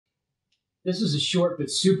This is a short but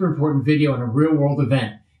super important video on a real-world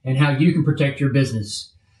event and how you can protect your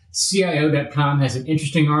business. CIO.com has an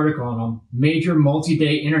interesting article on a major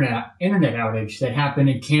multi-day internet outage that happened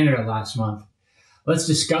in Canada last month. Let's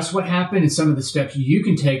discuss what happened and some of the steps you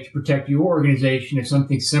can take to protect your organization if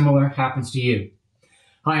something similar happens to you.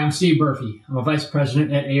 Hi, I'm Steve Murphy. I'm a vice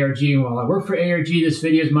president at ARG, and while I work for ARG, this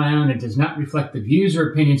video is my own and does not reflect the views or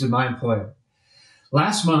opinions of my employer.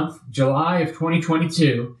 Last month, July of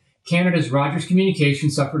 2022, Canada's Rogers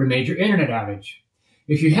Communications suffered a major internet outage.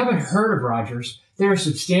 If you haven't heard of Rogers, they're a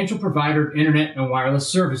substantial provider of internet and wireless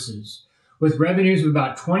services, with revenues of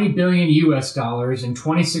about $20 billion and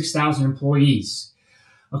 26,000 employees.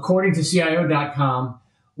 According to CIO.com,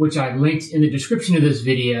 which I linked in the description of this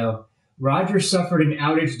video, Rogers suffered an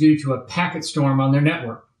outage due to a packet storm on their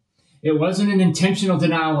network. It wasn't an intentional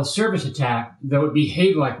denial of service attack, though it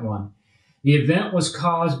behaved like one. The event was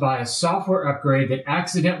caused by a software upgrade that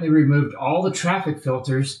accidentally removed all the traffic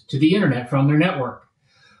filters to the internet from their network.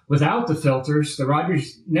 Without the filters, the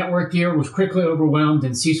Rogers network gear was quickly overwhelmed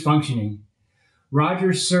and ceased functioning.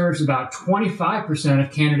 Rogers serves about 25%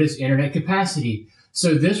 of Canada's internet capacity,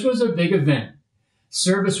 so this was a big event.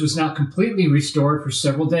 Service was not completely restored for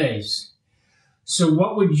several days. So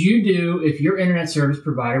what would you do if your internet service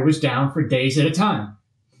provider was down for days at a time?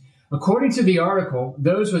 According to the article,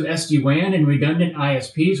 those with SD WAN and redundant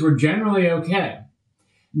ISPs were generally okay.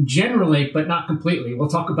 Generally, but not completely. We'll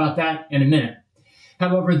talk about that in a minute.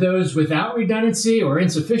 However, those without redundancy or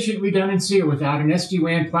insufficient redundancy or without an SD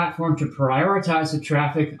WAN platform to prioritize the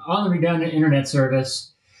traffic on the redundant internet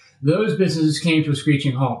service, those businesses came to a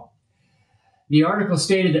screeching halt. The article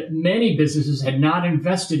stated that many businesses had not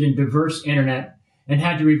invested in diverse internet and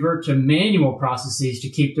had to revert to manual processes to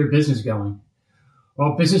keep their business going.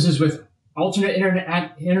 While businesses with alternate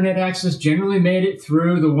internet access generally made it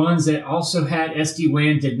through, the ones that also had SD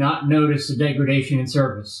WAN did not notice the degradation in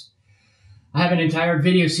service. I have an entire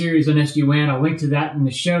video series on SD WAN. I'll link to that in the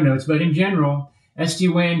show notes, but in general,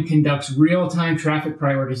 SD WAN conducts real-time traffic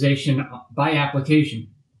prioritization by application.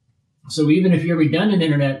 So even if your redundant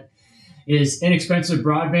internet is inexpensive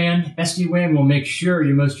broadband, SD WAN will make sure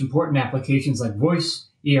your most important applications like voice,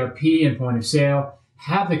 ERP, and point of sale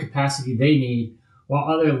have the capacity they need, while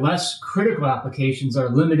other less critical applications are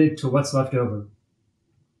limited to what's left over.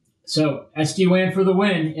 So SD WAN for the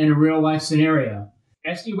win in a real-life scenario.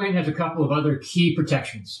 SD WAN has a couple of other key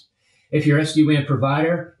protections. If your SD WAN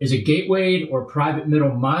provider is a gateway or private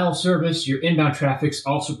middle mile service, your inbound traffic's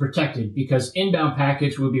also protected because inbound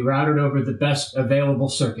packets will be routed over the best available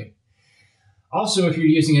circuit. Also, if you're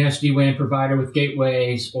using an SD WAN provider with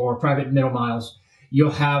gateways or private middle miles,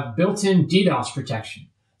 you'll have built-in DDoS protection.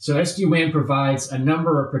 So SD WAN provides a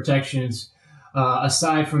number of protections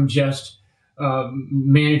aside from just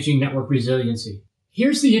managing network resiliency.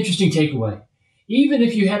 Here's the interesting takeaway. Even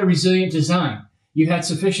if you had a resilient design, you had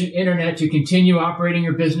sufficient internet to continue operating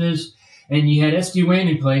your business, and you had SD WAN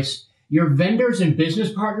in place, your vendors and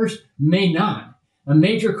business partners may not. A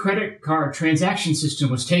major credit card transaction system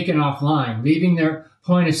was taken offline, leaving their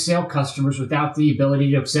point-of-sale customers without the ability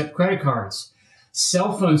to accept credit cards.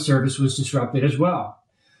 Cell phone service was disrupted as well.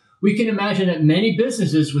 We can imagine that many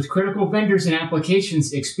businesses with critical vendors and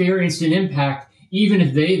applications experienced an impact even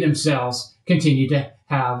if they themselves continue to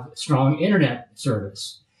have strong internet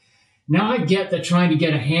service. Now I get that trying to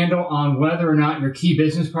get a handle on whether or not your key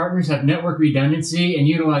business partners have network redundancy and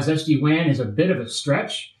utilize SD WAN is a bit of a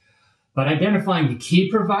stretch, but identifying the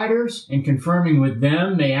key providers and confirming with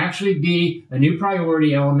them may actually be a new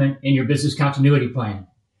priority element in your business continuity plan.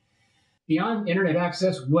 Beyond internet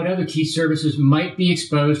access, what other key services might be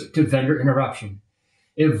exposed to vendor interruption?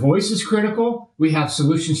 If voice is critical, we have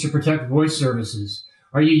solutions to protect voice services.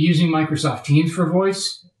 Are you using Microsoft Teams for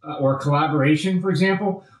voice or collaboration, for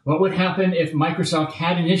example? What would happen if Microsoft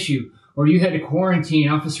had an issue or you had to quarantine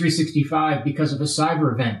Office 365 because of a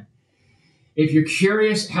cyber event? If you're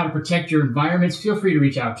curious how to protect your environments, feel free to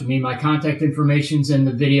reach out to me. My contact information's in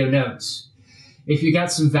the video notes. If you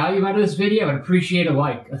got some value out of this video, I'd appreciate a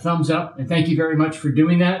like, a thumbs up, and thank you very much for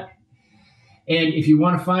doing that. And if you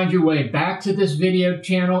want to find your way back to this video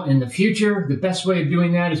channel in the future, the best way of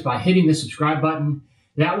doing that is by hitting the subscribe button.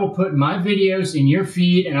 That will put my videos in your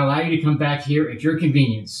feed and allow you to come back here at your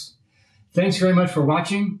convenience. Thanks very much for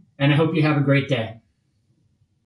watching, and I hope you have a great day.